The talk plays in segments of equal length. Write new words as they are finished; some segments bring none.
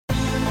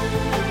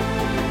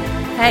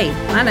Hey,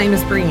 my name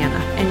is Brianna,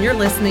 and you're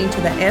listening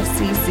to the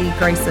FCC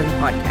Grayson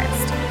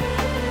podcast.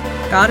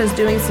 God is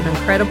doing some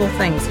incredible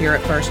things here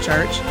at First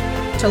Church.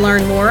 To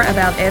learn more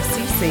about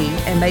FCC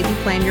and maybe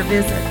plan your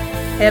visit,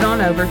 head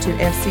on over to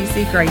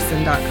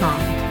fccgrayson.com.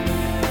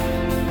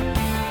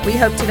 We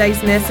hope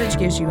today's message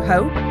gives you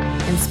hope,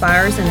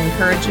 inspires and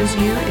encourages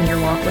you in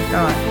your walk with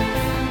God.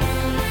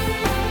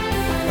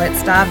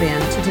 Let's dive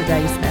into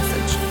today's message.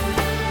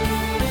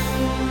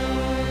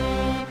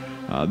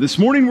 This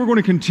morning we're going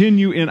to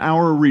continue in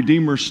our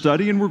Redeemer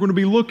study, and we're going to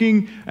be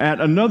looking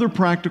at another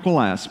practical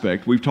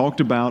aspect. We've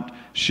talked about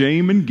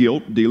shame and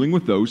guilt, dealing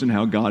with those and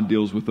how God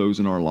deals with those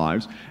in our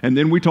lives. And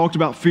then we talked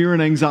about fear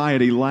and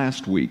anxiety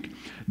last week.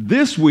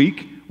 This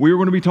week we are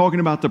going to be talking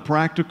about the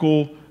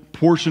practical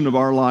portion of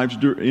our lives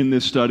in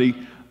this study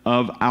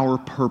of our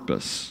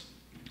purpose.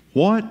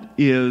 What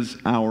is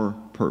our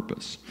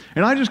purpose?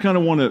 And I just kind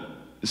of want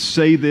to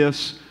say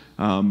this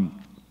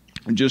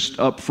just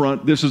up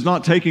front. This is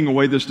not taking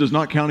away, this does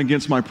not count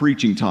against my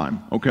preaching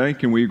time, okay?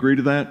 Can we agree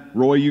to that?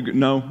 Roy,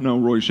 no,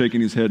 Roy's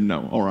shaking his head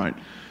no. All right.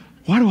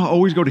 Why do I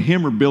always go to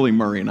him or Billy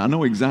Murray? And I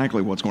know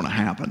exactly what's going to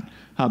happen.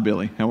 Hi,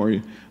 Billy. How are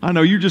you? I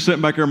know you're just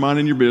sitting back there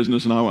minding your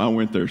business, and I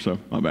went there, so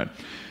my bad.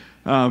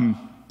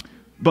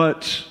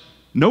 But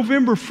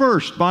November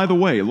 1st, by the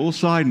way, a little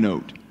side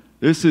note,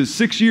 this is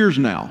 6 years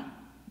now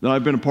that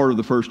I've been a part of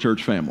the First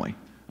Church family.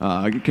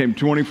 I came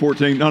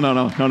 2014.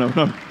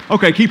 No.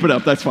 Okay, keep it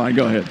up. That's fine.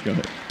 Go ahead.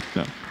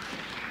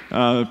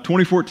 No.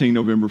 2014,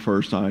 November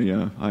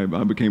 1st,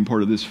 I became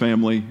part of this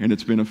family, and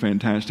it's been a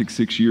fantastic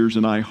 6 years,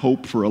 and I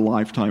hope for a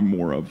lifetime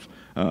more of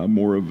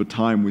a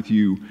time with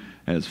you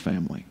as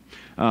family.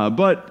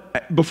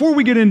 But before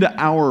we get into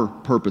our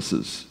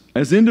purposes,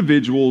 as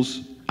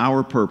individuals,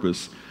 our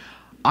purpose,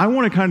 I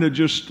want to kind of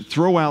just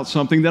throw out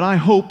something that I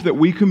hope that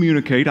we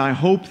communicate. I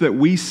hope that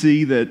we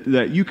see,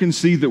 that you can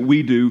see that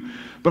we do.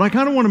 But I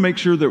kind of want to make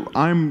sure that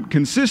I'm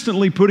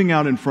consistently putting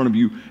out in front of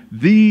you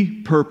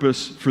the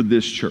purpose for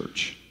this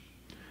church.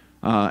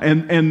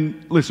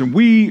 And listen,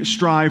 we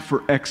strive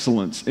for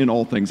excellence in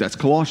all things. That's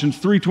Colossians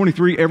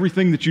 3:23.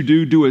 Everything that you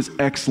do as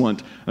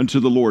excellent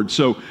unto the Lord.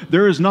 So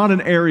there is not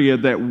an area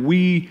that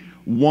we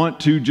want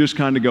to just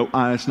kind of go,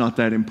 it's not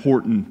that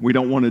important. We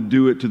don't want to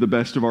do it to the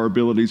best of our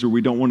abilities, or we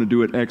don't want to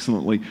do it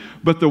excellently.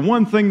 But the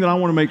one thing that I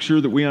want to make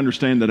sure that we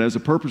understand, that as a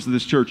purpose of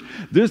this church,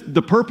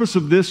 the purpose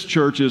of this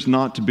church is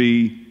not to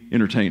be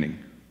entertaining.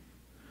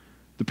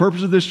 The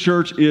purpose of this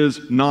church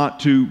is not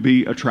to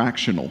be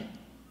attractional.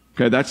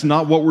 Okay, that's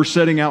not what we're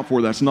setting out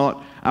for. That's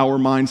not our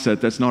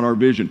mindset. That's not our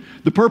vision.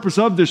 The purpose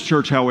of this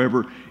church,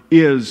 however,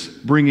 is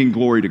bringing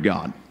glory to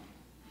God.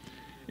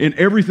 In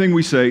everything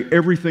we say,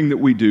 everything that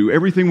we do,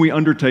 everything we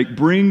undertake,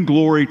 bring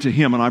glory to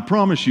Him. And I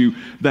promise you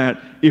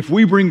that if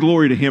we bring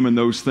glory to Him in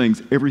those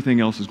things, everything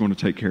else is going to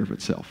take care of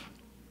itself.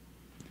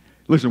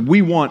 Listen,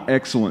 we want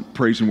excellent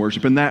praise and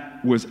worship, and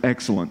that was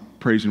excellent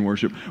praise and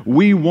worship.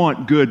 We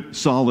want good,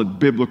 solid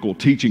biblical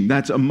teaching.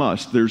 That's a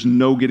must. There's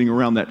no getting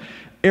around that.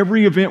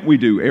 Every event we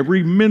do,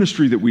 every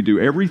ministry that we do,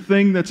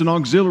 everything that's an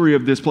auxiliary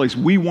of this place,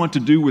 we want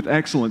to do with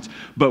excellence.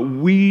 But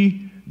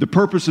the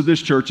purpose of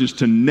this church is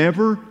to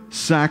never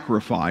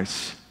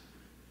sacrifice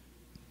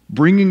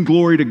bringing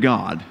glory to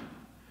God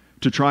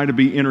to try to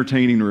be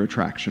entertaining or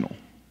attractional.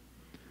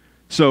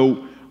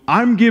 So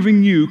I'm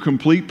giving you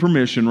complete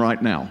permission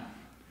right now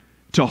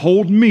to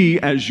hold me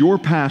as your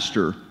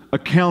pastor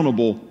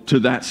accountable to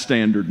that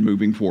standard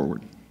moving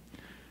forward.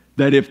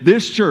 That if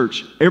this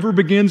church ever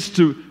begins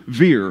to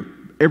veer,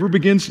 ever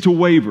begins to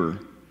waver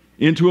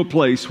into a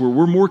place where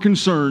we're more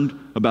concerned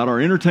about our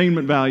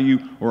entertainment value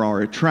or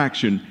our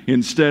attraction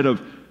instead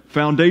of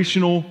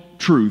foundational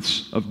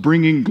truths of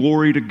bringing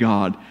glory to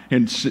God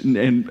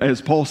and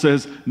as Paul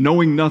says,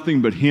 knowing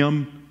nothing but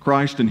Him,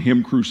 Christ, and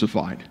Him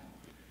crucified.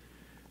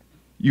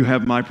 You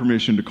have my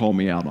permission to call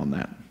me out on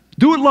that.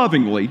 Do it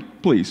lovingly,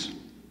 please.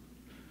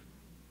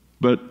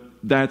 But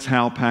that's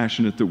how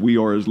passionate that we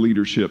are as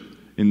leadership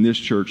in this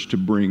church to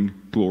bring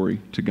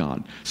glory to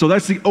God. So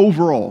that's the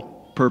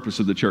overall purpose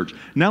of the church.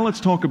 Now let's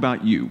talk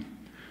about you.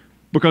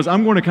 Because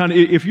I'm going to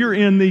if you're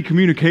in the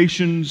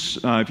communications,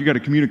 if you've got a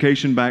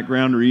communication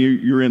background or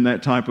you're in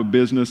that type of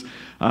business,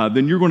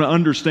 then you're going to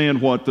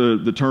understand what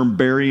the term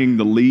burying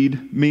the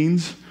lead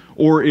means.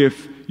 Or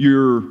if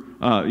you're,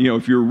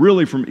 if you're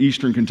really from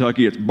Eastern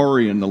Kentucky, it's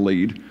burying the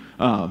lead.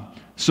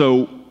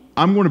 So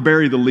I'm going to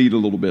bury the lead a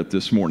little bit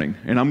this morning.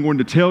 And I'm going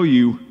to tell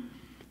you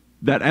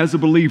that as a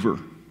believer,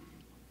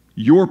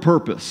 your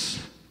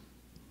purpose,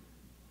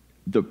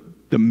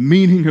 the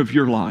meaning of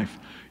your life,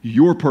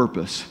 your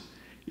purpose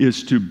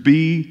is to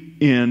be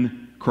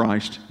in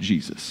Christ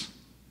Jesus.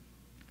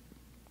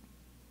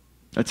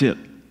 That's it.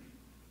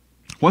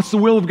 What's the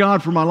will of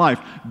God for my life?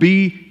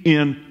 Be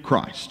in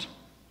Christ.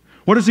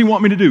 What does He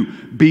want me to do?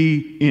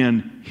 Be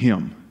in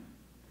Him.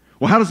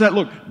 Well, how does that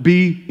look?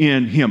 Be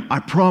in Him. I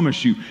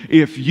promise you,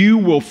 if you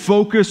will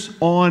focus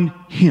on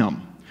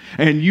Him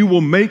and you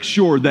will make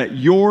sure that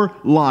your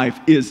life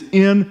is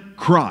in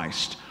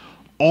Christ,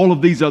 all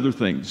of these other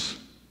things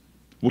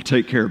will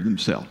take care of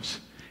themselves.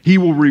 He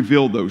will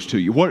reveal those to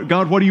you.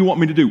 God, what do you want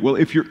me to do? Well,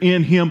 if you're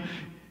in Him,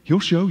 He'll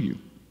show you.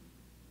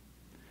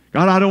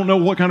 God, I don't know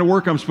what kind of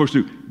work I'm supposed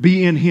to do.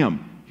 Be in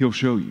Him. He'll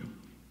show you.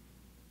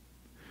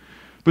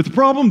 But the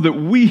problem that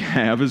we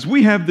have is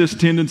we have this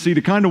tendency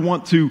to kind of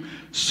want to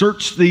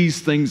search these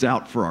things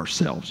out for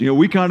ourselves.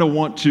 We kind of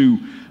want to,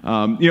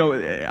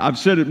 I've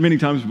said it many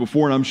times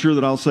before, and I'm sure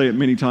that I'll say it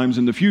many times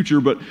in the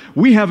future, but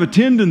we have a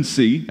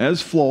tendency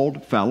as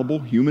flawed, fallible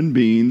human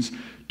beings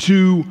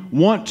to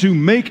want to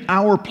make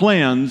our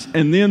plans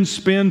and then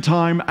spend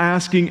time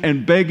asking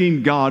and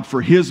begging God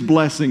for His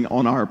blessing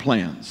on our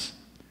plans.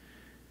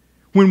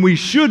 When we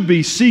should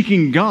be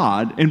seeking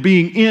God and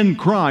being in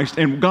Christ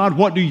and God,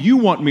 what do you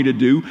want me to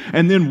do?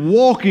 And then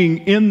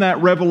walking in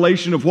that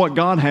revelation of what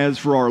God has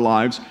for our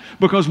lives,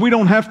 because we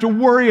don't have to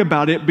worry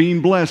about it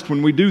being blessed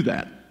when we do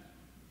that.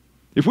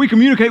 If we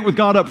communicate with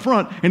God up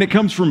front and it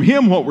comes from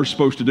Him what we're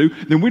supposed to do,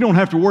 then we don't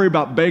have to worry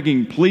about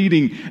begging,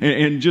 pleading,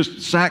 and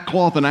just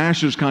sackcloth and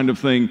ashes kind of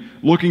thing,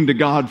 looking to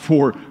God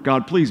for,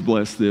 God, please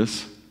bless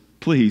this.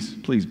 Please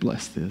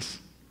bless this.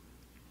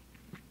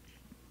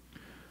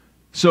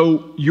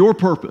 So your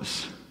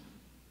purpose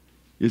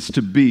is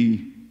to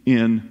be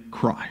in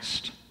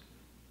Christ.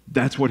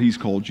 That's what He's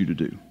called you to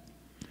do.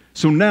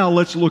 So now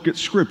let's look at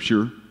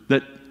Scripture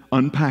that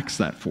unpacks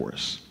that for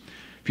us.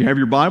 If you have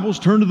your Bibles,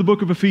 turn to the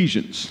book of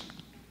Ephesians,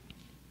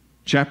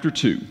 chapter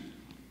 2.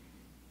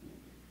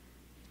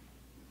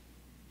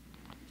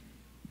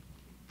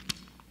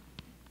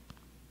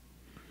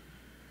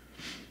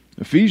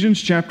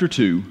 Ephesians chapter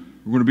 2,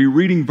 we're going to be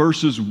reading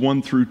verses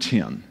 1 through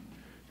 10.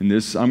 And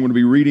this, I'm going to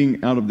be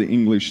reading out of the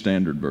English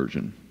Standard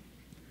Version.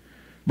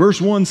 Verse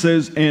 1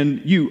 says,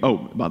 and you,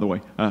 by the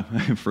way,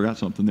 I forgot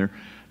something there.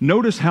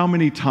 Notice how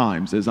many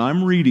times, as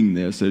I'm reading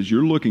this, as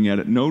you're looking at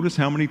it, notice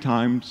how many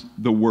times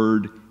the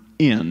word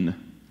in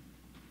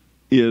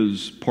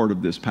is part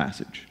of this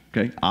passage.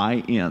 Okay?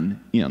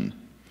 I-N.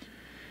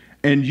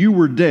 And you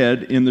were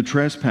dead in the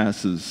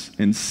trespasses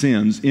and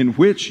sins in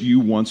which you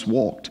once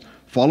walked,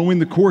 following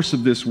the course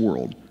of this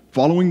world,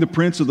 following the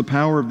prince of the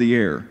power of the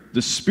air,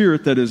 the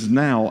spirit that is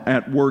now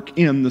at work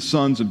in the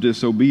sons of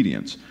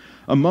disobedience,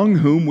 among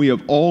whom we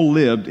have all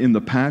lived in the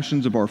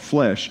passions of our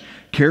flesh,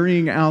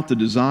 carrying out the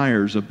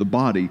desires of the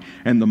body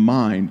and the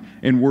mind,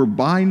 and were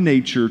by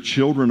nature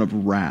children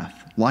of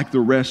wrath, like the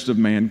rest of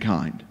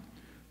mankind.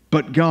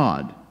 But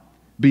God,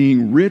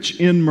 being rich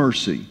in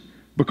mercy,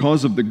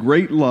 because of the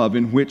great love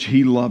in which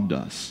He loved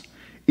us,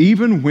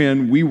 even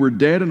when we were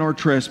dead in our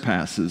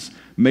trespasses,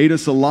 made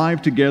us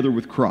alive together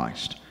with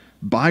Christ.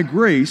 By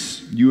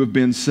grace you have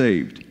been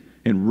saved,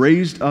 and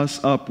raised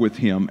us up with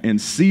Him, and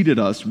seated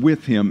us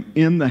with Him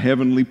in the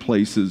heavenly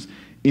places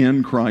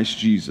in Christ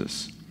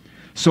Jesus,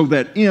 so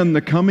that in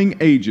the coming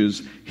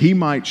ages He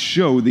might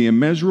show the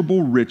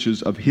immeasurable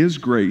riches of His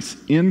grace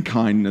in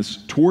kindness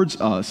towards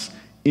us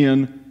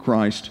in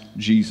Christ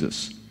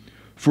Jesus.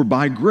 For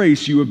by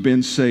grace you have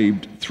been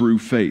saved through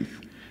faith,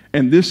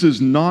 and this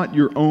is not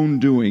your own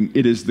doing,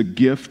 it is the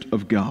gift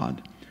of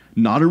God,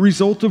 not a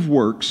result of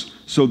works,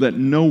 so that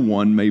no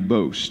one may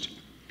boast.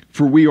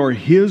 For we are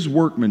His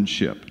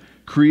workmanship,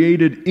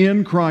 created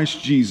in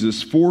Christ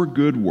Jesus for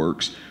good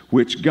works,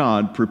 which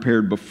God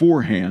prepared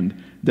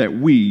beforehand that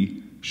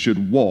we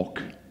should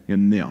walk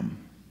in them.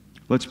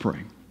 Let's pray.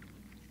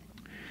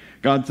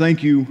 God,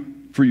 thank you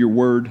for your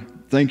word.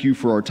 Thank you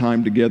for our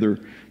time together.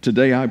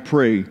 Today I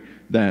pray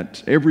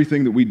that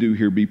everything that we do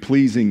here be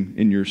pleasing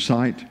in your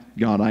sight.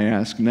 God, I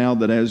ask now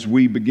that as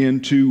we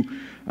begin to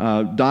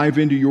dive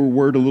into your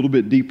word a little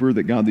bit deeper,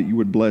 that God, that you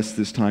would bless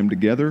this time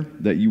together,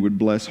 that you would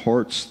bless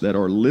hearts that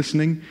are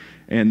listening,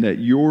 and that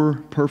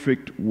your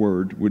perfect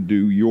word would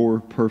do your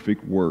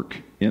perfect work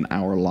in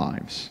our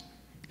lives.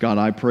 God,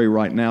 I pray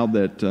right now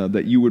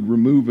that you would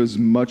remove as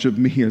much of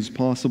me as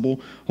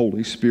possible.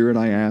 Holy Spirit,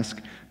 I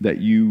ask that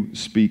you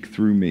speak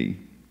through me.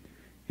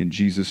 In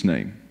Jesus'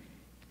 name,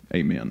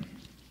 amen.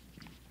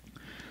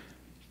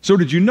 So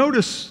did you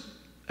notice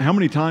how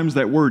many times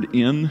that word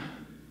in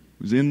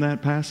was in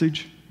that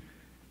passage?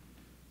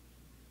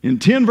 In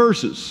 10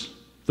 verses,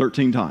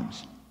 13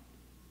 times.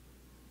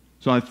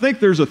 So I think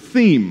there's a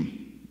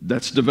theme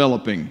that's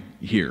developing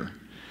here.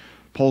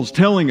 Paul's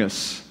telling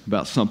us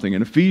about something.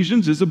 And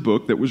Ephesians is a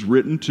book that was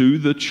written to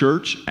the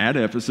church at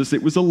Ephesus.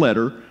 It was a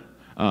letter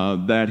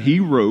that he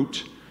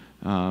wrote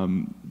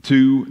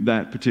to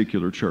that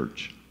particular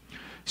church.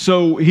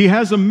 So he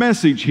has a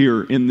message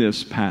here in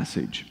this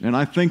passage. And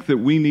I think that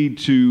we need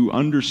to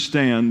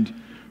understand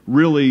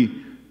really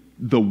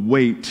the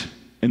weight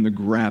and the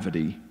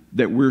gravity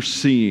that we're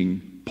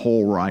seeing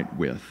Paul write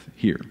with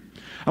here.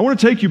 I want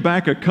to take you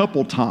back a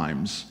couple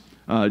times,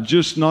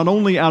 just not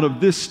only out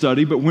of this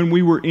study, but when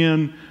we were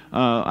in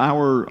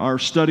our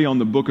study on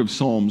the book of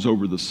Psalms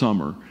over the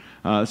summer.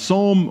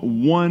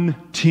 Psalm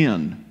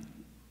 110,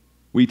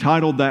 we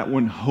titled that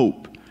one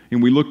Hope,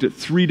 and we looked at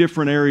 3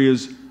 different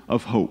areas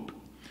of hope.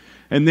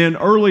 And then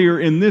earlier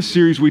in this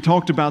series, we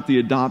talked about the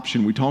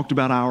adoption, we talked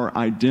about our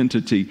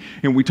identity,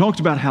 and we talked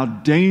about how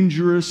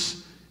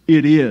dangerous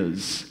it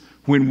is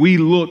when we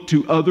look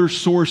to other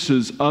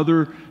sources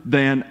other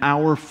than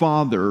our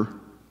Father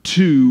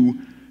to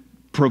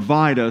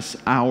provide us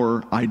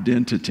our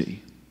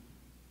identity.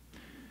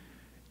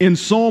 In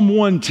Psalm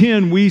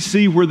 110, we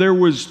see where there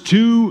was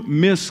two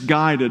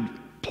misguided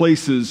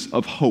places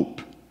of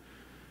hope.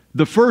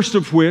 The first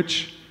of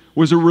which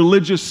was a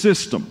religious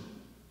system.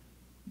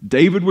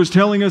 David was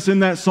telling us in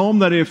that psalm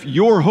that if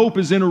your hope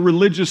is in a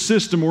religious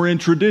system or in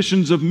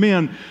traditions of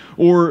men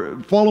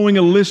or following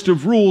a list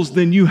of rules,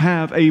 then you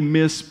have a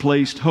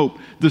misplaced hope.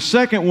 The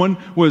second one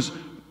was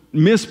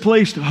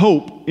misplaced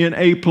hope in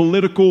a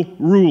political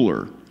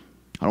ruler.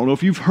 I don't know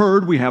if you've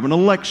heard, we have an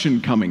election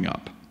coming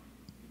up.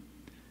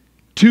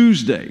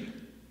 Tuesday,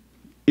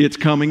 it's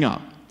coming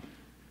up.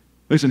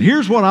 Listen,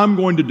 here's what I'm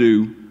going to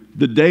do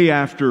the day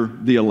after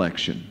the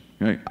election.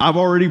 Okay? I've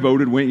already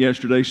voted, went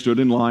yesterday, stood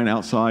in line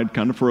outside,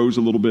 kind of froze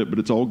a little bit, but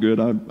it's all good.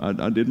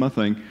 I did my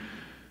thing.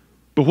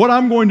 But what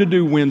I'm going to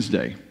do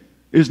Wednesday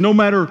is no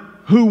matter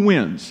who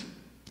wins,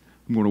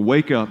 I'm going to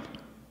wake up,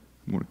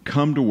 I'm going to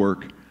come to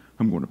work,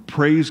 I'm going to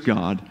praise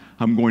God,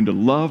 I'm going to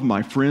love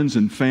my friends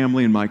and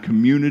family and my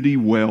community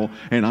well,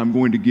 and I'm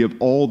going to give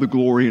all the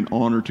glory and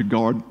honor to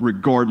God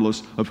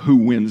regardless of who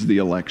wins the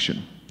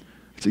election.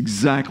 It's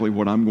exactly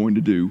what I'm going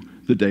to do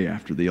the day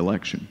after the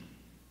election.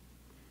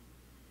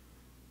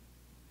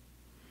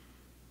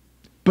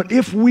 But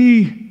if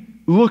we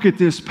look at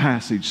this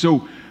passage,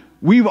 so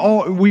we've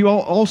all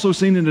also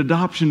seen in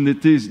adoption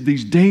that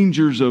these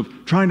dangers of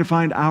trying to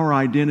find our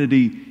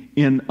identity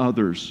in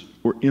others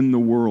or in the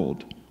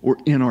world or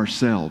in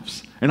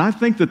ourselves. And I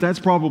think that that's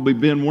probably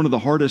been one of the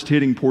hardest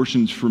hitting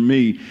portions for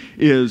me,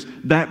 is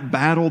that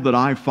battle that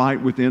I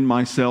fight within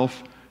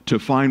myself to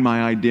find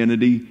my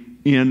identity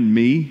in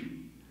me.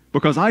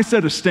 Because I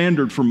set a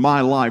standard for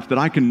my life that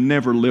I can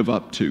never live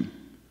up to.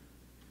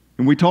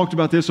 And we talked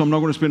about this, so I'm not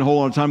going to spend a whole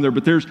lot of time there,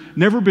 but there's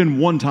never been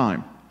one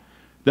time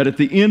that at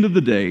the end of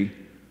the day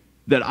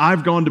that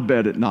I've gone to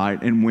bed at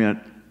night and went,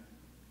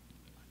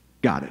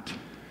 got it.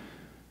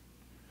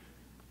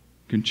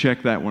 Can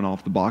check that one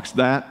off the box.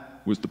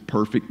 That was the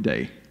perfect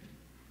day.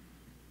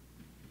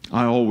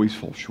 I always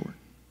fall short.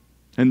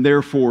 And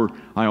therefore,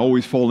 I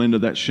always fall into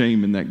that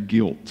shame and that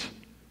guilt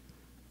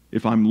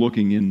if I'm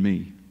looking in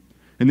me.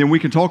 And then we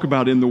can talk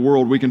about in the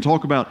world, we can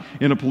talk about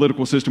in a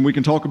political system, we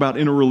can talk about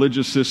in a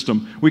religious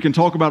system, we can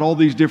talk about all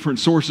these different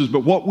sources,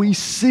 but what we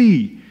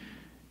see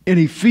in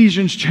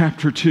Ephesians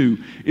chapter 2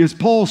 is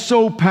Paul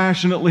so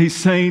passionately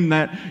saying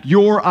that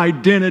your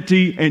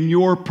identity and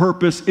your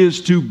purpose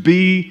is to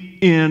be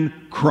in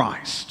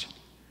Christ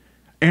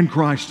and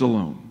Christ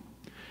alone.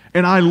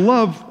 And I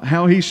love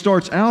how he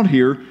starts out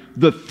here.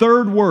 The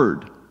third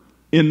word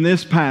in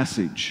this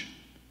passage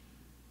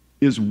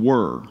is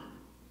were.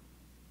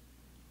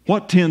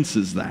 What tense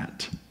is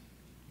that?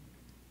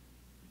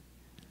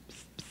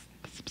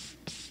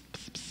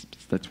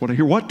 That's what I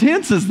hear. What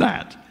tense is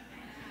that?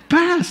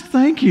 Past,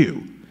 thank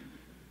you.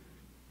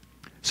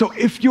 So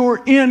if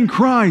you're in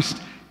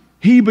Christ,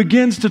 he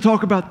begins to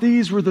talk about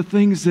these were the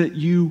things that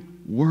you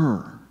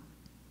were.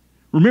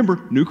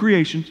 Remember, new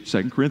creation,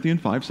 2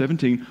 Corinthians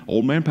 5:17,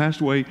 old man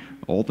passed away,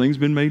 all things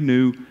been made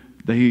new.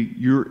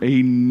 You're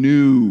a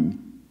new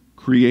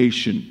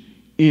creation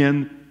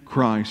in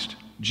Christ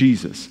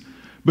Jesus.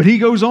 But he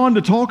goes on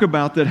to talk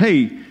about that,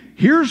 hey,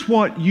 here's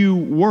what you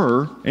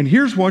were, and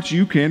here's what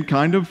you can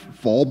kind of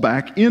fall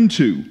back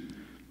into.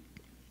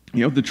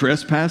 You know, the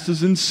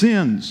trespasses and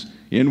sins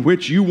in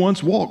which you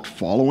once walked,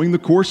 following the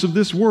course of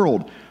this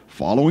world,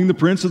 following the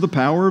prince of the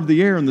power of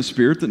the air and the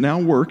spirit that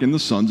now work in the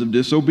sons of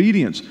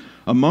disobedience,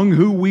 among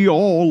whom we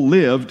all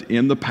lived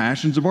in the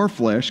passions of our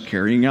flesh,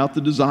 carrying out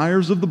the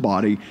desires of the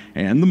body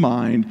and the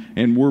mind,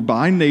 and were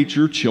by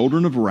nature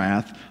children of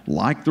wrath,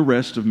 like the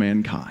rest of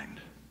mankind.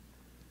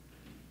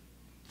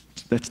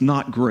 That's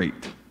not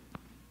great.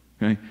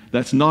 Okay?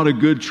 That's not a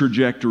good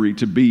trajectory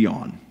to be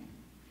on.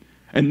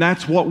 And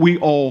that's what we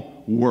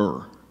all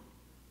were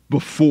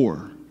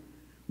before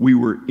we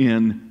were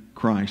in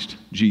Christ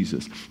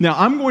Jesus. Now,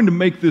 I'm going to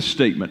make this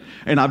statement,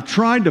 and I've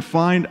tried to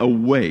find a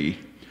way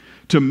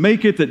to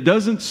make it that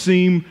doesn't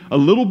seem a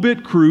little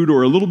bit crude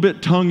or a little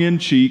bit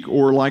tongue-in-cheek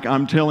or like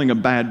I'm telling a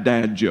bad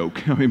dad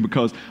joke. I mean,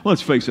 because,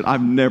 let's face it,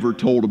 I've never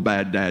told a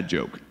bad dad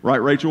joke.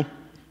 Right, Rachel?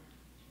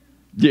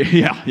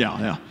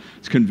 Yeah.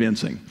 It's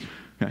convincing.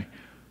 Okay.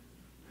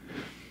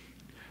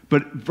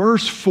 But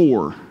verse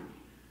 4,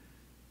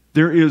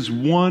 there is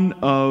one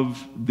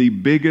of the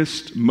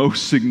biggest,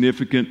 most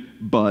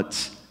significant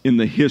buts in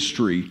the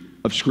history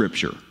of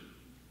Scripture.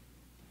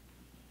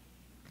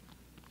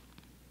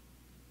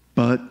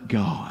 But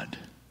God,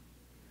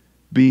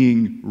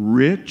 being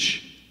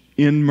rich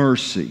in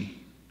mercy,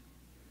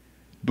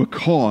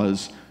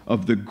 because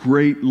of the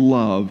great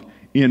love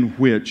in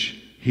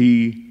which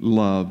He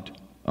loved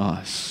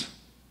us.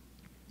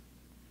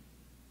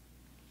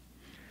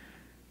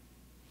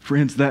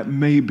 Friends, that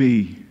may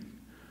be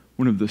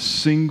one of the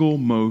single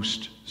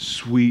most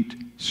sweet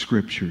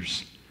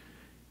scriptures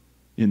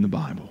in the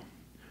Bible.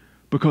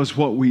 Because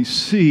what we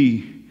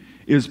see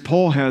is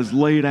Paul has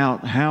laid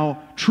out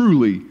how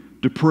truly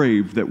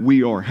depraved that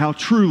we are, how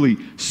truly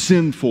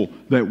sinful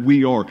that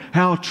we are,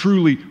 how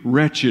truly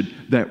wretched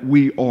that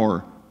we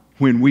are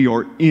when we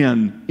are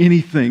in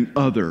anything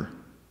other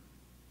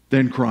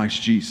than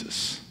Christ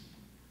Jesus.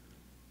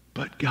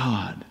 but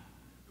God,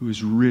 who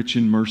is rich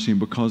in mercy and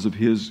because of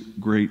His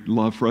great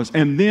love for us.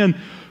 And then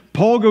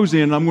Paul goes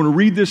in, and I'm going to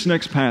read this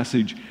next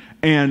passage,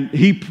 and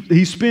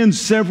he spends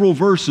several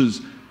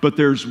verses, but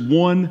there's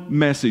one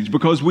message,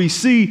 because we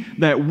see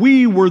that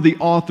we were the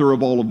author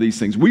of all of these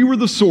things. We were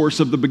the source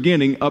of the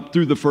beginning up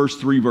through the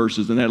first 3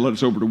 verses, and that led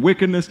us over to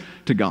wickedness,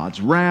 to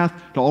God's wrath,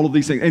 to all of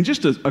these things. And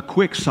just a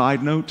quick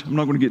side note, I'm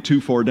not going to get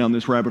too far down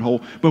this rabbit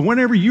hole, but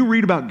whenever you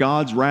read about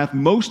God's wrath,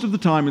 most of the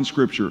time in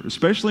Scripture,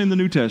 especially in the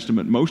New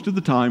Testament, most of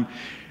the time,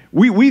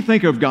 we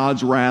think of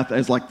God's wrath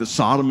as like the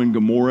Sodom and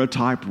Gomorrah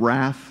type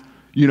wrath,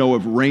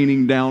 of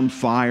raining down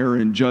fire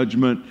and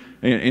judgment,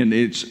 and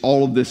it's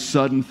all of this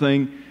sudden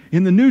thing.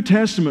 In the New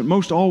Testament,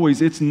 most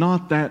always, it's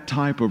not that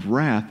type of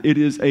wrath. It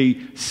is a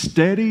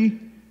steady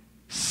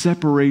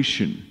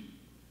separation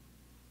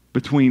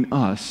between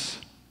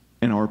us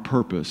and our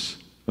purpose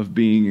of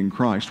being in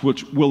Christ,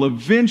 which will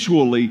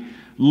eventually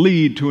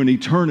lead to an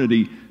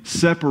eternity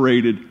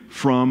separated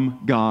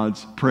from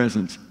God's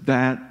presence.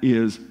 That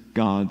is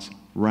God's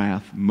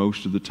wrath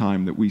most of the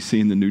time that we see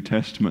in the New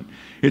Testament.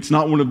 It's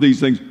not one of these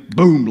things,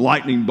 boom,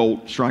 lightning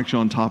bolt strikes you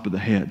on top of the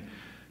head.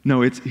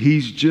 No,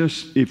 He's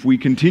just, if we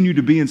continue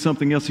to be in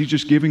something else, He's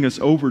just giving us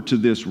over to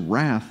this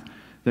wrath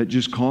that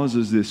just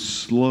causes this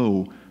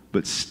slow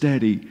but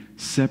steady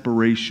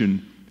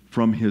separation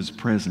from His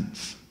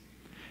presence.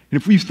 And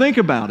if we think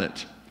about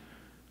it,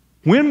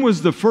 when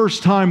was the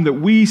first time that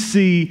we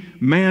see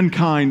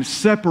mankind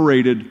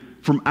separated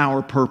from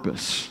our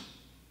purpose?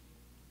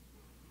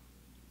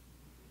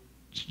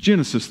 It's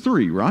Genesis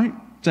 3, right?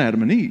 It's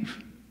Adam and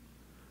Eve.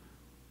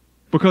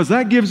 Because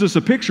that gives us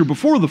a picture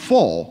before the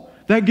fall.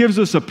 That gives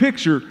us a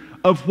picture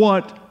of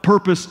what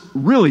purpose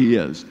really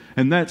is.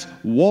 And that's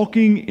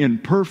walking in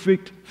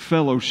perfect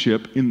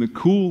fellowship in the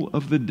cool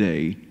of the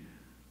day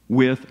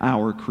with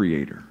our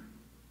Creator.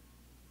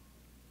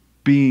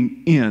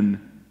 Being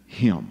in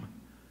Him.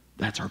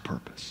 That's our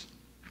purpose.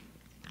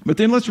 But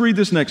then let's read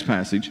this next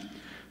passage.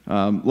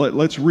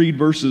 Let's read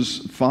verses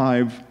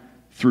 5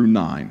 through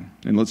 9.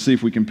 And let's see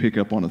if we can pick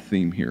up on a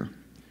theme here.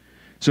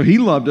 So He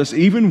loved us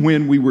even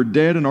when we were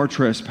dead in our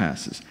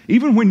trespasses.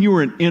 Even when you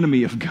were an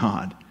enemy of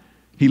God,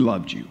 He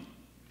loved you.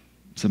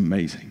 It's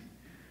amazing.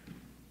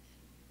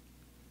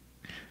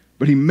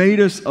 But He made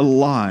us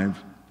alive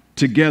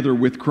together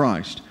with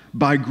Christ.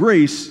 By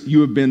grace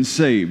you have been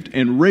saved,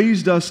 and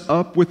raised us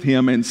up with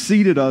Him and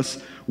seated us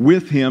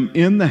with Him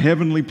in the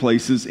heavenly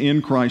places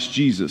in Christ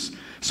Jesus,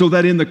 so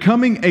that in the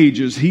coming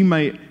ages He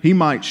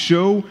might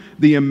show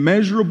the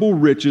immeasurable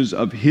riches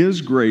of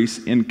His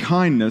grace and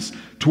kindness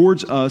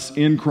towards us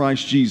in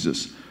Christ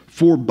Jesus.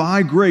 For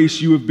by grace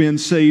you have been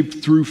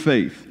saved through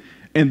faith.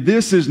 And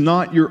this is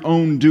not your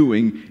own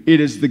doing,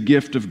 it is the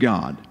gift of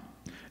God,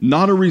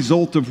 not a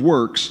result of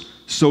works,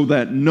 so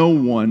that no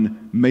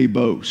one may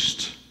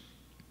boast.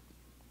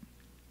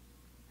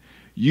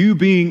 You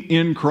being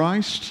in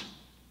Christ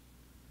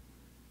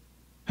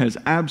has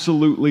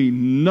absolutely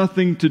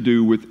nothing to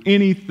do with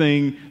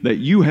anything that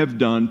you have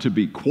done to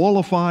be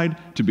qualified,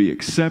 to be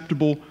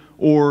acceptable,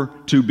 or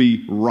to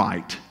be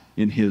right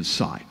in His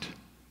sight.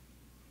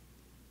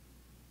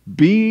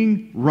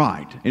 Being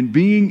right and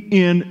being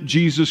in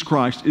Jesus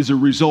Christ is a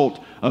result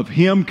of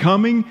Him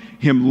coming,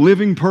 Him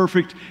living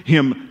perfect,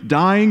 Him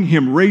dying,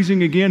 Him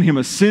raising again, Him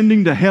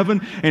ascending to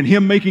heaven, and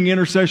Him making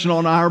intercession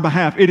on our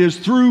behalf. It is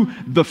through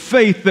the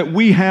faith that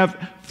we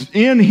have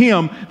in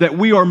Him that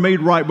we are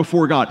made right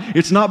before God.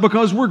 It's not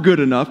because we're good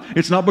enough.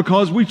 It's not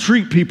because we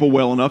treat people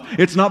well enough.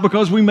 It's not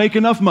because we make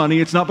enough money.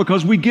 It's not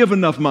because we give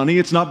enough money.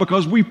 It's not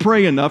because we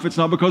pray enough. It's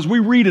not because we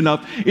read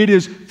enough. It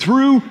is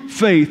through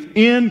faith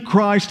in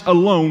Christ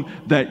alone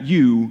that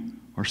you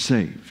are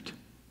saved.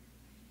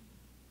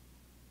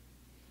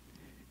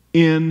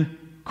 In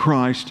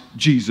Christ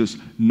Jesus,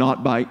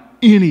 not by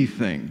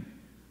anything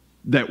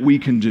that we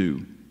can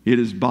do. It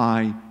is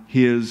by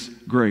His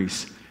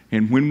grace.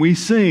 And when we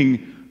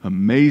sing,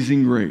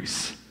 Amazing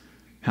Grace,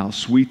 how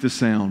sweet the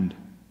sound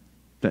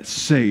that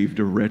saved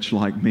a wretch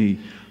like me,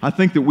 I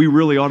think that we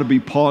really ought to be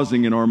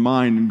pausing in our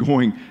mind and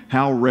going,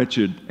 how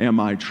wretched am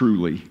I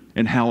truly?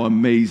 And how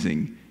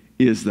amazing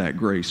is that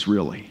grace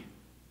really?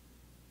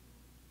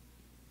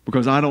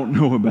 Because I don't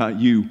know about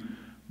you,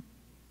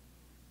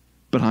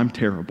 but I'm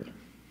terrible.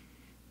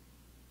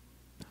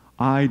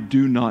 I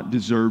do not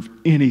deserve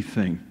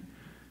anything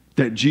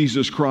that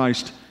Jesus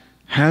Christ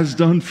has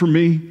done for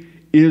me,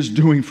 is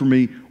doing for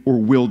me, or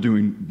will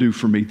do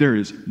for me. There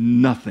is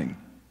nothing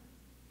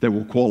that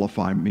will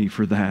qualify me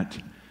for that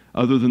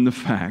other than the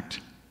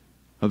fact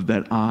of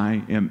that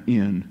I am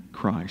in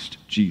Christ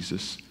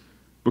Jesus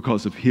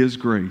because of His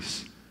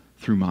grace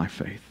through my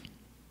faith.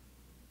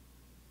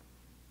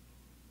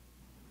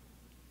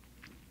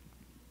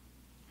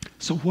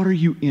 So what are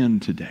you in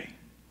today?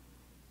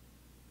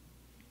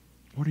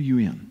 What are you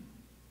in?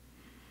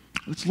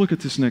 Let's look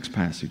at this next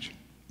passage.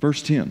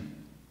 Verse 10.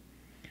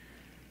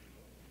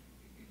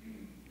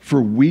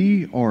 For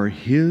we are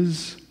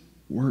His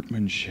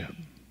workmanship,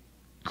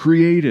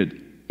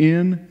 created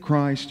in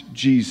Christ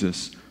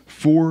Jesus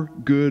for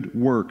good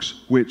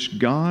works, which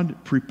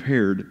God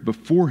prepared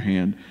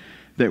beforehand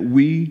that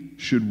we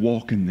should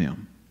walk in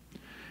them.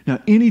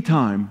 Now,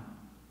 anytime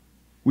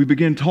we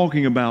begin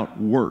talking about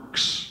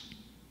works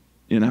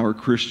in our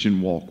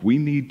Christian walk, we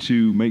need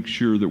to make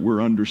sure that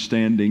we're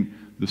understanding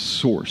the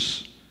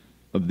source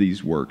of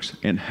these works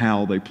and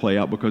how they play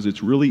out, because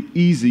it's really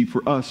easy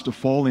for us to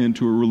fall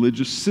into a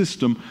religious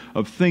system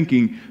of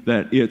thinking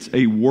that it's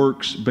a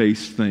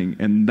works-based thing,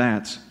 and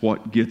that's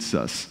what gets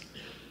us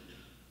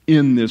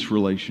in this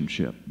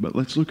relationship. But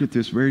let's look at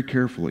this very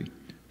carefully.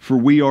 For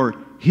we are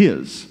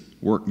His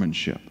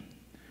workmanship,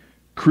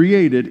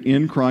 created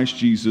in Christ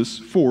Jesus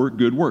for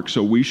good works.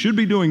 So we should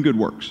be doing good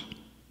works,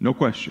 no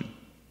question.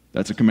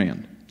 That's a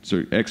command. It's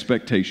an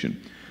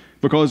expectation,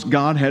 because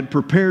God had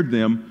prepared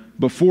them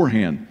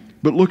beforehand.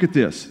 But look at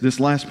this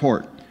last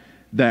part,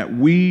 that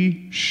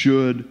we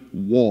should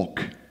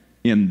walk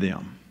in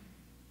them.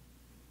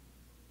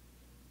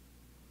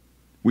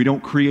 We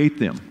don't create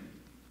them.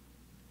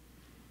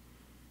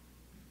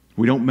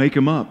 We don't make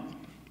them up.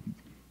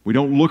 We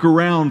don't look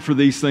around for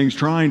these things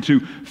trying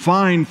to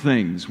find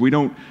things. We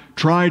don't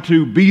try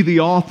to be the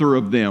author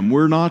of them.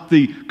 We're not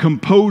the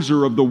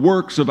composer of the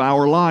works of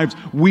our lives.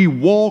 We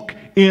walk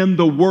in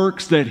the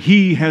works that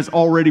He has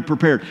already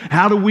prepared.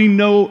 How do we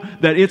know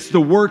that it's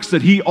the works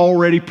that He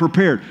already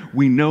prepared?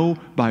 We know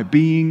by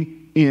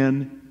being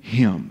in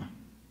Him.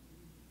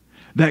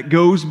 That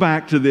goes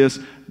back to this: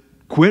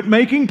 quit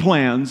making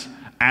plans,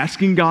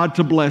 asking God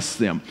to bless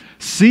them.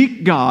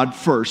 Seek God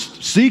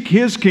first. Seek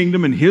His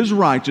kingdom and His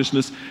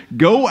righteousness.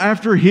 Go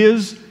after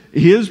His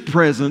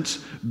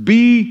presence.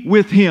 Be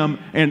with Him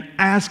and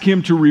ask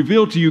Him to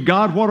reveal to you,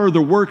 God, what are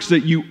the works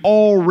that you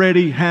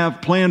already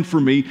have planned for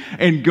me,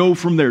 and go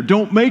from there.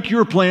 Don't make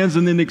your plans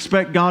and then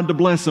expect God to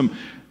bless them.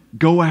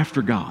 Go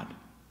after God.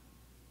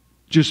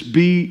 Just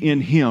be in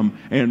Him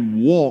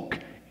and walk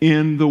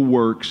in the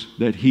works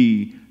that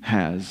He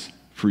has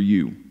for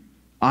you.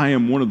 I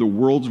am one of the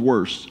world's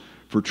worst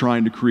for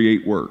trying to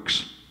create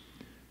works.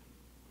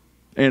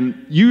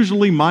 And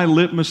usually my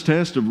litmus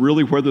test of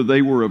really whether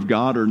they were of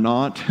God or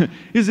not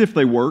is if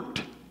they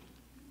worked.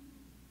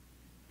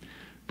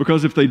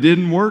 Because if they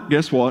didn't work,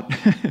 guess what?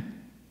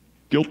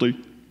 Guilty.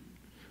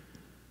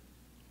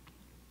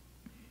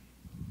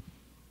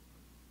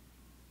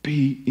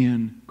 Be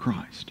in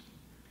Christ.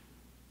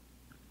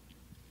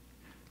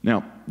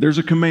 Now, there's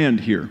a command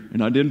here,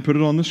 and I didn't put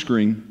it on the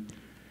screen,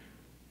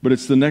 but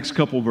it's the next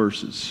couple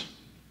verses.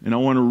 And I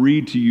want to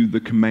read to you the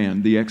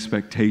command, the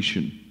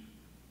expectation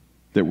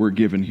that we're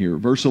given here.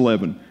 Verse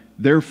 11,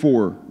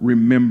 therefore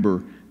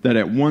remember that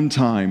at one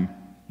time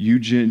you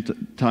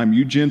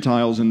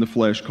Gentiles in the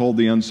flesh, called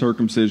the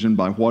uncircumcision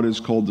by what is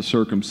called the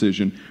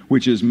circumcision,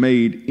 which is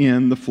made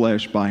in the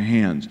flesh by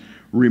hands.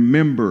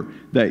 Remember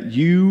that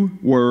you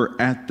were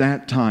at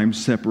that time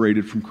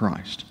separated from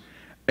Christ,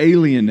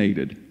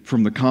 alienated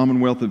from the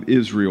commonwealth of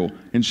Israel,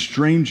 and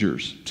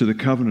strangers to the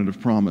covenant of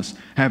promise,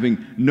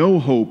 having no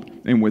hope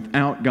and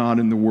without God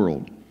in the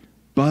world.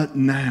 But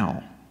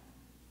now,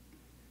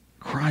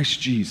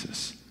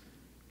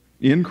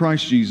 in Christ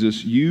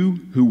Jesus, you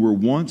who were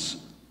once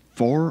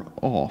far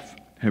off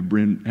have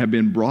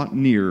been brought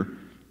near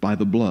by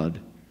the blood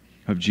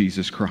of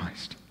Jesus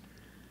Christ.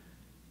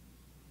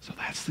 So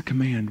that's the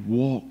command.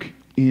 Walk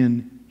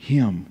in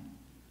Him.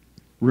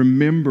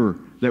 Remember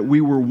that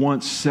we were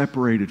once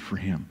separated from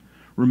Him.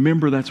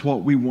 Remember that's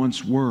what we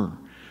once were.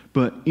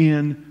 But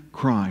in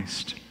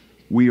Christ,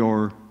 we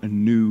are a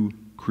new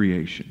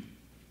creation.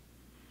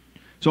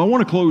 So I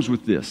want to close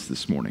with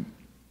this morning.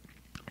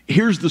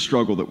 Here's the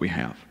struggle that we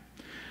have.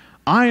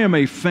 I am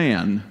a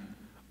fan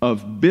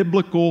of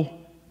biblical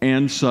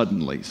and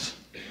suddenlies.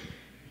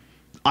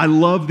 I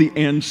love the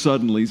and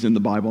suddenlies in the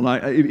Bible.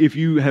 And if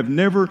you have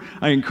never,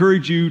 I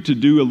encourage you to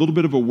do a little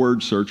bit of a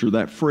word search or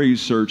that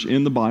phrase search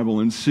in the Bible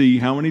and see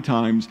how many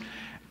times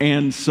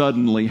and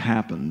suddenly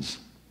happens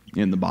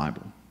in the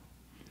Bible.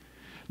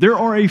 There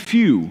are a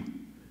few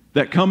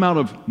that come out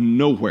of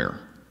nowhere,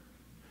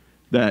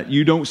 that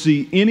you don't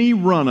see any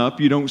run-up,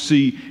 you don't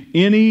see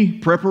any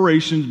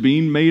preparations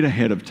being made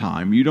ahead of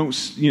time.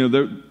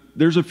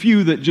 There's a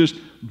few that just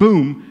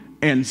boom,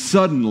 and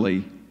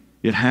suddenly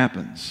it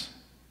happens.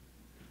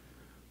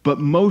 But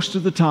most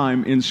of the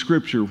time in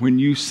Scripture, when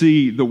you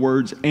see the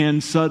words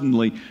 "and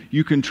suddenly,"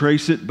 you can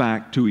trace it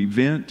back to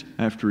event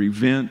after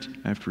event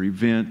after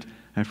event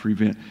after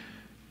event.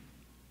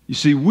 You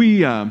see,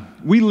 we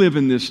live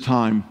in this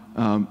time.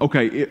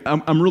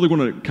 I'm really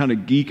going to kind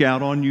of geek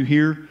out on you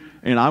here,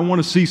 and I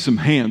want to see some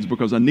hands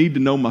because I need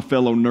to know my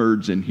fellow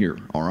nerds in here,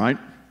 all right?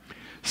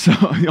 So,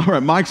 all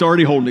right, Mike's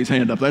already holding his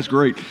hand up. That's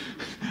great.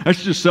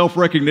 That's just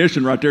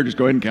self-recognition right there. Just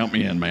go ahead and count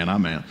me in, man.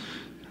 I'm in.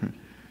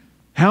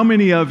 How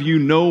many of you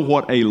know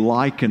what a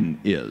lichen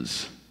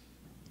is?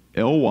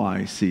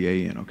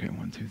 L-Y-C-A-N. Okay,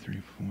 1, 2, 3,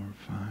 4,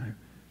 5,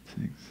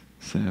 6,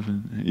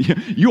 7. Yeah,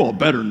 you all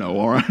better know,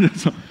 all right?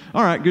 So,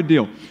 all right, good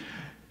deal.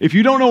 If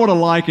you don't know what a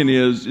lichen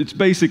is, it's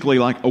basically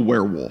like a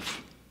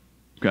werewolf.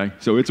 Okay,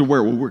 so it's a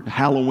werewolf.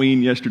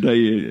 Halloween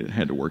yesterday,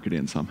 had to work it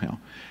in somehow.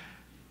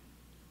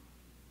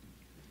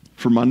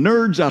 For my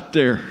nerds out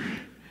there,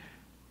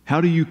 how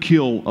do you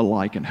kill a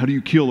lichen? How do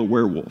you kill a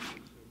werewolf?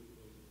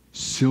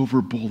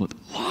 Silver bullet.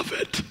 Love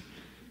it.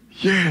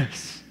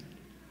 Yes.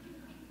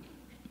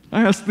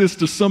 I asked this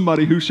to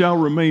somebody who shall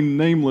remain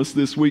nameless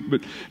this week,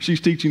 but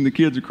she's teaching the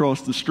kids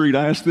across the street.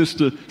 I asked this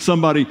to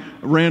somebody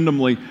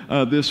randomly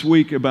this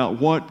week about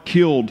what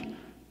killed,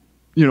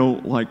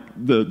 like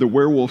the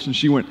werewolves, and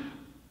she went,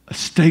 a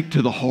stake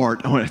to the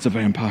heart. Oh, it's a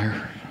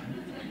vampire.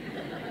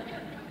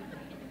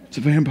 It's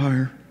a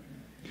vampire.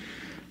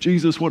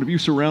 Jesus, what have you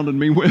surrounded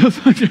me with?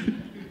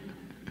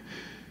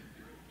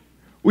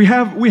 We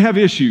have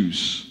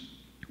issues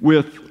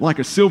with like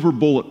a silver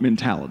bullet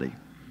mentality.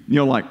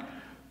 Like,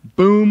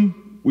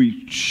 boom,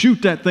 we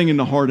shoot that thing in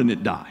the heart and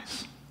it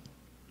dies.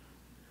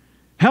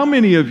 How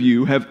many of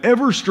you have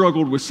ever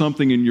struggled with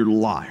something in your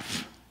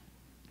life?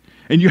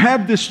 And you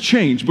have this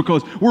change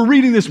because we're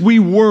reading this, we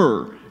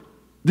were.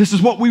 This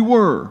is what we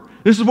were.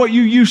 This is what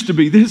you used to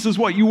be. This is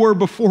what you were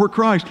before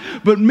Christ.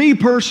 But me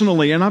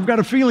personally, and I've got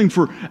a feeling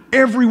for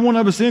every one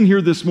of us in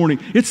here this morning,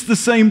 it's the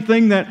same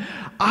thing that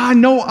I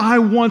know I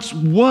once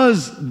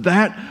was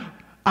that.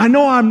 I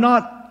know I'm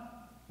not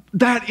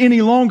that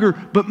any longer,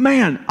 but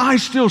man, I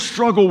still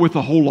struggle with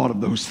a whole lot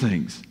of those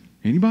things.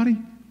 Anybody?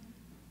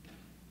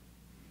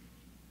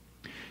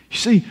 You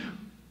see,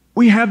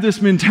 we have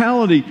this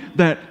mentality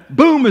that,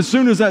 boom, as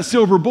soon as that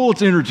silver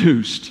bullet's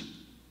introduced,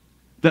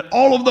 that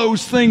all of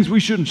those things, we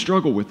shouldn't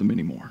struggle with them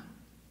anymore.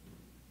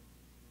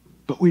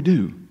 But we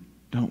do,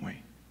 don't we?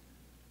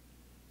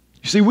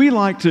 You see, we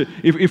like to,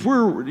 if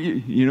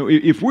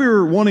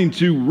we're wanting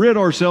to rid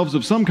ourselves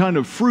of some kind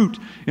of fruit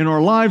in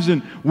our lives,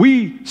 and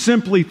we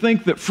simply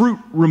think that fruit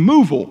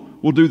removal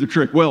will do the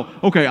trick. Well,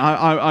 okay,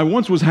 I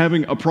once was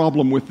having a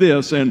problem with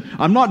this, and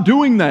I'm not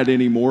doing that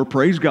anymore,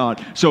 praise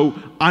God. So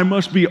I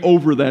must be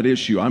over that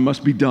issue. I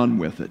must be done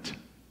with it.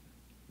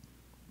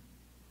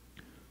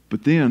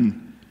 But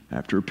then,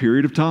 after a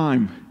period of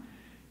time,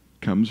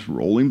 comes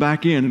rolling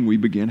back in, and we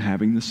begin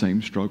having the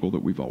same struggle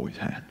that we've always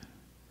had.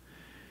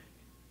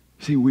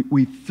 See,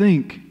 we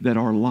think that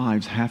our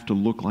lives have to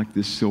look like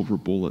this silver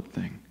bullet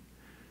thing.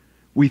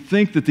 We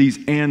think that these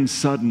and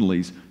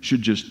suddenlies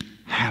should just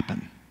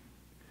happen.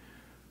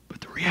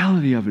 But the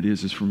reality of it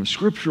is from a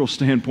scriptural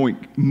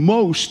standpoint,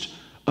 most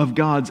of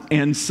God's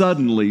and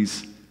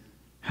suddenlies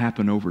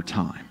happen over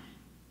time.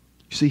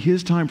 You see,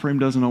 His time frame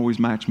doesn't always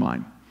match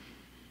mine.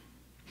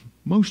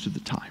 Most of the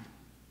time,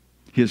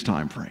 His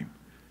time frame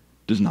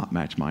does not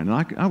match mine.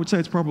 And I would say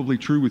it's probably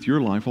true with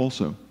your life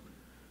also.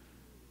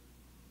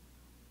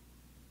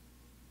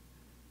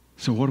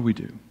 So what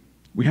do?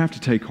 We have to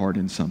take heart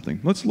in something.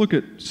 Let's look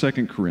at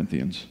 2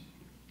 Corinthians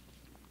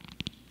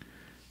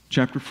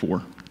chapter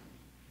 4,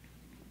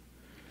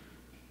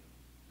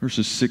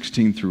 verses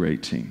 16 through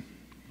 18.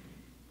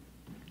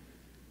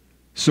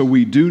 So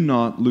we do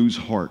not lose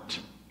heart.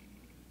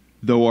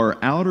 Though our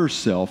outer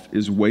self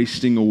is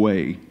wasting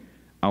away,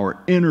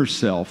 our inner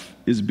self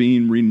is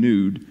being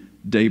renewed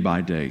day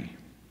by day.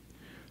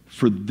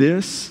 For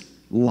this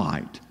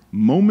light,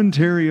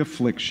 momentary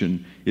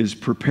affliction is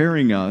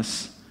preparing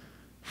us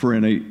for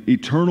an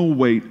eternal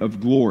weight of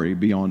glory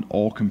beyond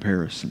all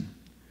comparison,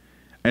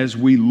 as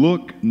we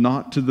look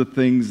not to the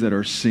things that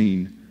are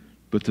seen,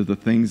 but to the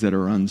things that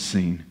are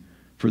unseen.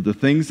 For the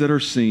things that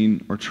are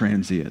seen are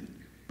transient,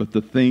 but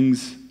the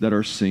things that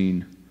are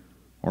seen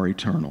are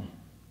eternal.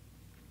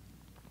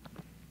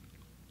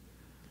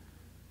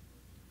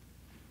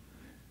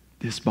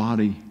 This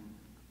body,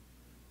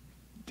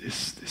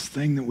 this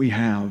thing that we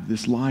have,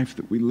 this life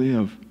that we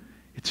live,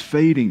 it's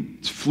fading,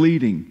 it's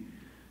fleeting.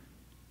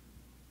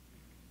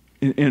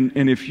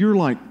 And if you're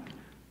like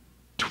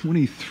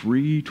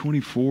 23,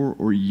 24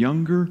 or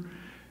younger,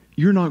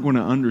 you're not going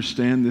to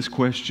understand this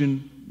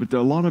question, but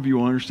a lot of you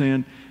will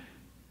understand.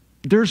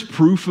 There's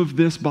proof of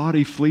this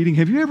body fleeting.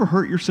 Have you ever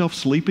hurt yourself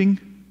sleeping?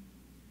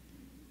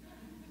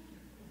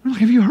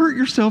 Have you hurt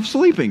yourself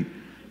sleeping?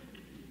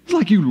 It's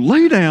like you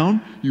lay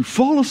down, you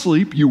fall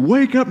asleep, you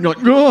wake up, and you're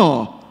like,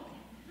 oh,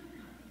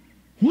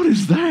 what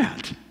is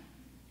that?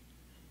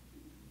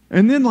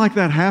 And then like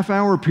that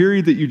half-hour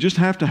period that you just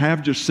have to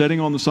have just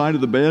sitting on the side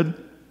of the bed.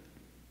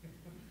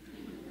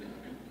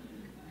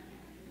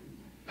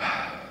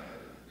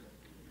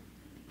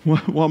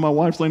 While my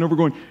wife's laying over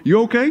going,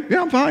 you okay?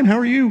 Yeah, I'm fine. How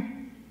are you?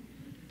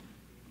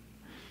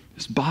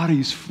 This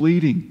body's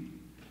fleeting.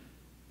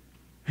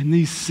 And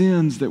these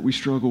sins that we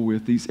struggle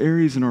with, these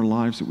areas in our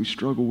lives that we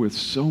struggle with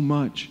so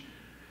much,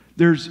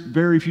 there's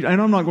very few,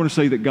 and I'm not going to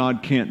say that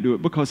God can't do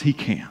it, because He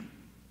can.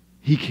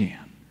 He can.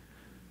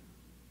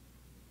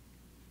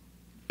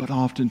 But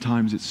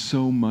oftentimes it's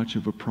so much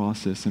of a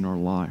process in our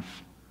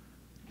life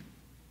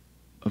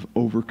of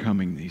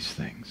overcoming these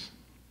things.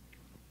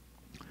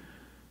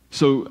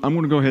 So I'm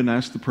going to go ahead and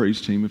ask the praise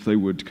team if they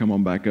would to come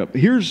on back up.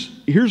 Here's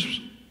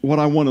what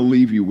I want to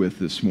leave you with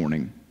this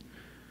morning.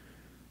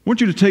 I want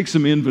you to take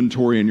some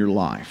inventory in your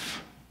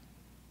life.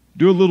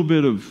 Do a little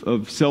bit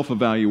of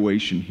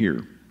self-evaluation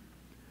here.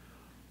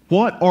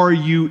 What are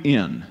you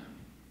in?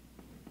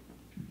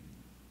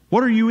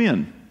 What are you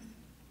in?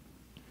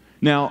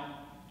 Now,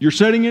 you're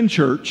sitting in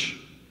church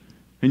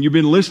and you've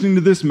been listening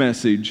to this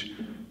message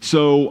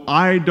So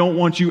I don't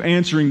want you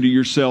answering to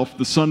yourself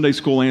the Sunday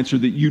school answer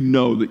that you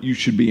know that you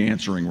should be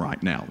answering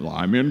right now. Well,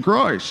 I'm in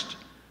Christ.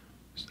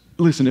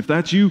 Listen, if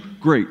that's you,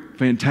 great,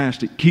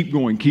 fantastic. Keep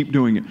going, keep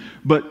doing it.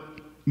 But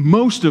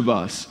most of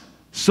us,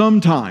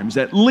 sometimes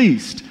at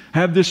least,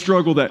 have this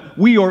struggle that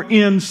we are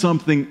in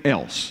something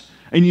else.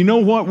 And you know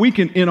what? We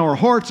can, in our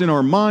hearts, in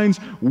our minds,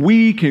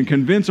 we can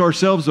convince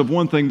ourselves of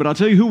one thing, but I'll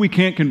tell you who we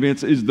can't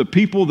convince is the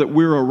people that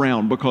we're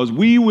around, because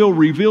we will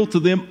reveal to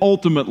them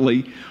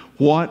ultimately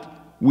what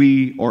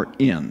we are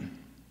in.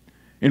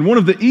 And one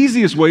of the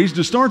easiest ways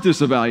to start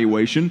this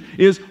evaluation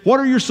is, what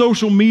are your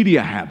social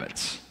media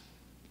habits?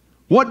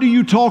 What do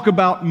you talk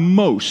about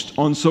most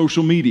on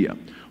social media?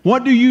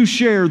 What do you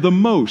share the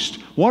most?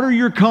 What are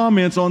your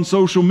comments on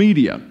social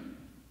media?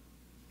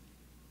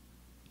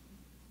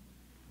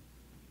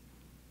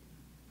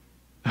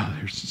 Oh,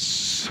 there's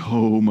so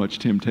much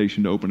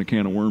temptation to open a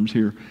can of worms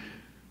here,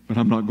 but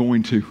I'm not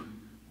going to.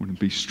 I'm going to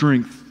be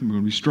strength. I'm going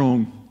to be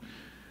strong.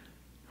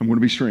 I'm going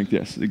to be strength.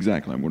 Yes,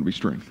 exactly. I'm going to be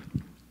strength.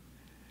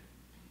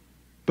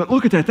 But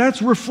look at that.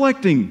 That's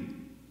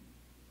reflecting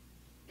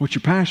what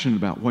you're passionate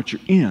about, what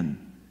you're in.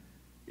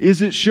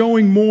 Is it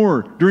showing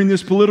more during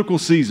this political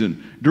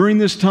season, during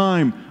this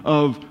time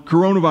of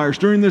coronavirus,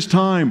 during this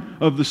time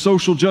of the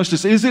social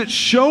justice? Is it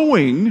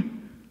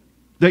showing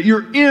that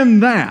you're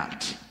in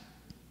that?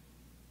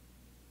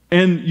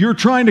 And you're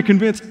trying to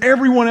convince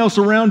everyone else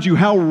around you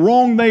how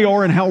wrong they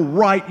are and how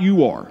right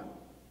you are?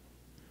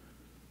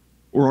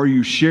 Or are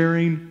you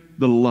sharing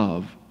the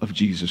love of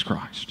Jesus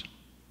Christ?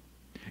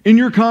 In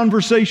your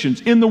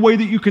conversations, in the way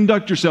that you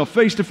conduct yourself,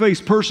 face to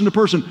face, person to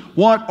person,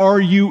 what are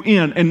you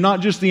in? And not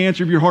just the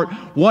answer of your heart,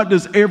 what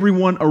does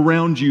everyone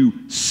around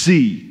you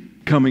see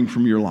coming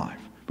from your life?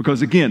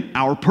 Because again,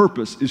 our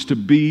purpose is to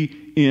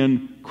be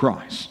in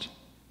Christ,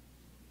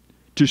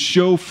 to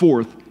show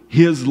forth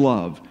His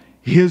love,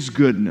 His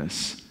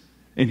goodness,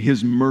 and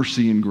His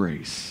mercy and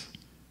grace.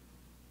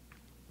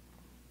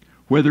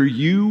 Whether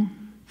you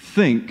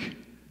think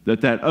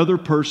that other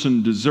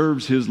person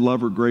deserves His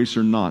love or grace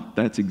or not,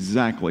 that's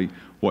exactly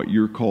what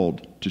you're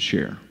called to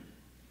share.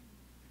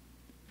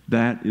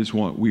 That is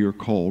what we are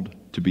called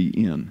to be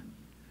in.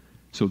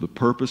 So the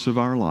purpose of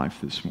our life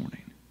this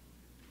morning,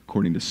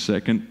 according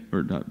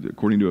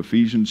to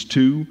Ephesians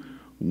 2,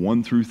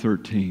 1 through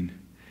 13,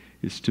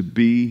 is to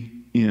be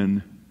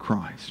in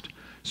Christ.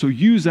 So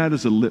use that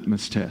as a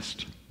litmus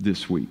test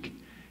this week.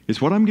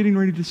 Is what I'm getting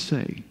ready to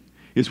say,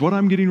 is what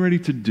I'm getting ready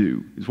to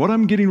do, is what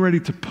I'm getting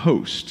ready to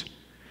post,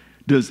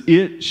 does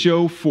it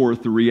show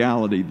forth the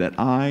reality that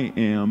I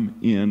am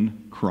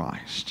in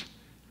Christ?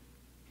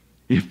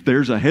 If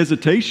there's a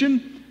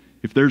hesitation,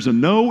 if there's a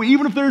no,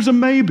 even if there's a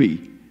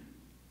maybe,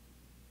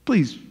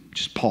 please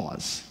just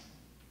pause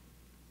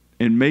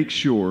and make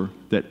sure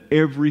that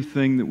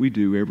everything that we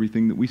do,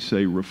 everything that we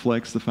say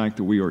reflects the fact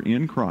that we are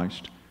in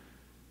Christ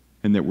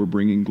and that we're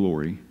bringing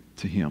glory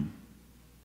to Him.